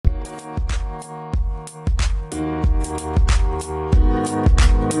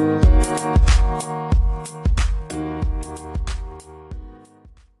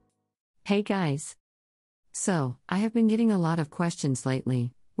Hey guys! So, I have been getting a lot of questions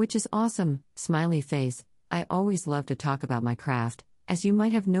lately, which is awesome, smiley face. I always love to talk about my craft, as you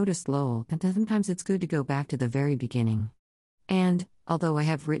might have noticed lol, and sometimes it's good to go back to the very beginning. And, although I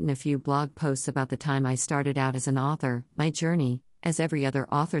have written a few blog posts about the time I started out as an author, my journey, as every other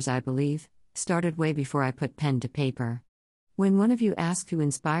author's I believe, started way before I put pen to paper. When one of you asked who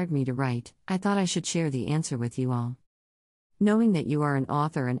inspired me to write, I thought I should share the answer with you all. Knowing that you are an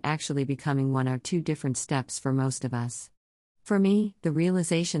author and actually becoming one are two different steps for most of us. For me, the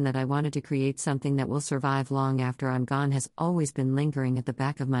realization that I wanted to create something that will survive long after I'm gone has always been lingering at the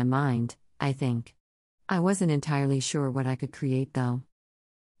back of my mind, I think. I wasn't entirely sure what I could create though.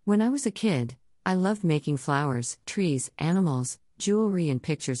 When I was a kid, I loved making flowers, trees, animals, jewelry and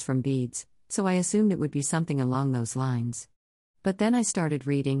pictures from beads, so I assumed it would be something along those lines. But then I started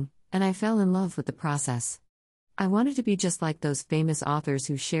reading, and I fell in love with the process. I wanted to be just like those famous authors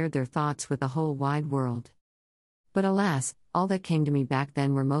who shared their thoughts with the whole wide world. But alas, all that came to me back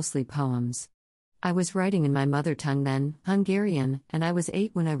then were mostly poems. I was writing in my mother tongue then, Hungarian, and I was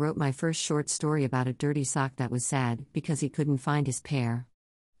 8 when I wrote my first short story about a dirty sock that was sad because he couldn't find his pair.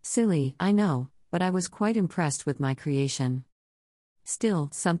 Silly, I know, but I was quite impressed with my creation. Still,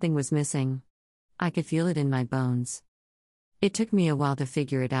 something was missing. I could feel it in my bones. It took me a while to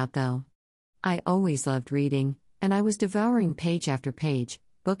figure it out though. I always loved reading, and I was devouring page after page,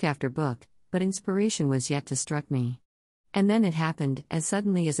 book after book, but inspiration was yet to strike me. And then it happened, as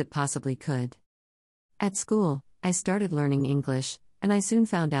suddenly as it possibly could. At school, I started learning English, and I soon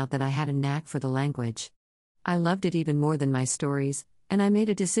found out that I had a knack for the language. I loved it even more than my stories, and I made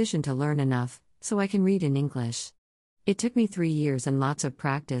a decision to learn enough, so I can read in English. It took me 3 years and lots of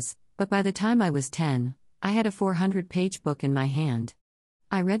practice, but by the time I was 10, I had a 400-page book in my hand.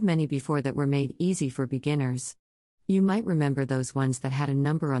 I read many before that were made easy for beginners. You might remember those ones that had a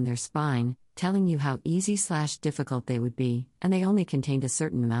number on their spine, telling you how easy/difficult they would be, and they only contained a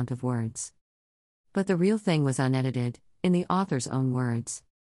certain amount of words. But the real thing was unedited, in the author's own words.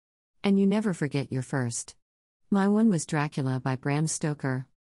 And you never forget your first. My one was Dracula by Bram Stoker.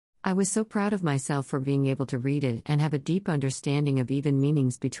 I was so proud of myself for being able to read it and have a deep understanding of even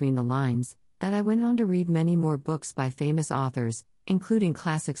meanings between the lines, that I went on to read many more books by famous authors, including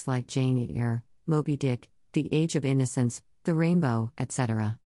classics like Jane Eyre, Moby Dick, The Age of Innocence, The Rainbow,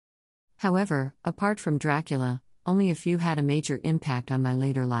 etc. However, apart from Dracula, only a few had a major impact on my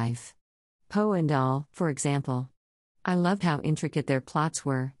later life. Poe and Dahl, for example. I loved how intricate their plots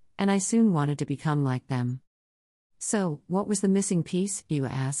were, and I soon wanted to become like them. So, what was the missing piece, you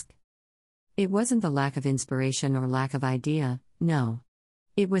ask? It wasn't the lack of inspiration or lack of idea, no.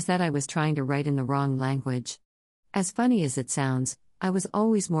 It was that I was trying to write in the wrong language. As funny as it sounds, I was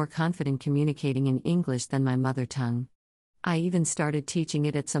always more confident communicating in English than my mother tongue. I even started teaching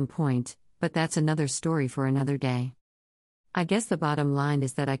it at some point, but that's another story for another day. I guess the bottom line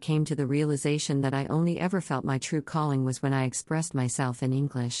is that I came to the realization that I only ever felt my true calling was when I expressed myself in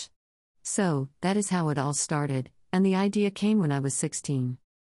English. So, that is how it all started, and the idea came when I was 16.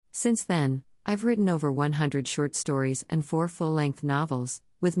 Since then, I've written over 100 short stories and 4 full-length novels,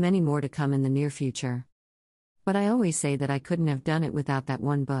 with many more to come in the near future. But I always say that I couldn't have done it without that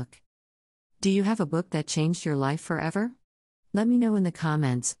one book. Do you have a book that changed your life forever? Let me know in the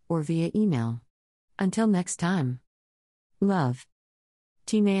comments, or via email. Until next time. Love.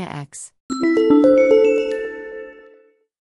 Timea X.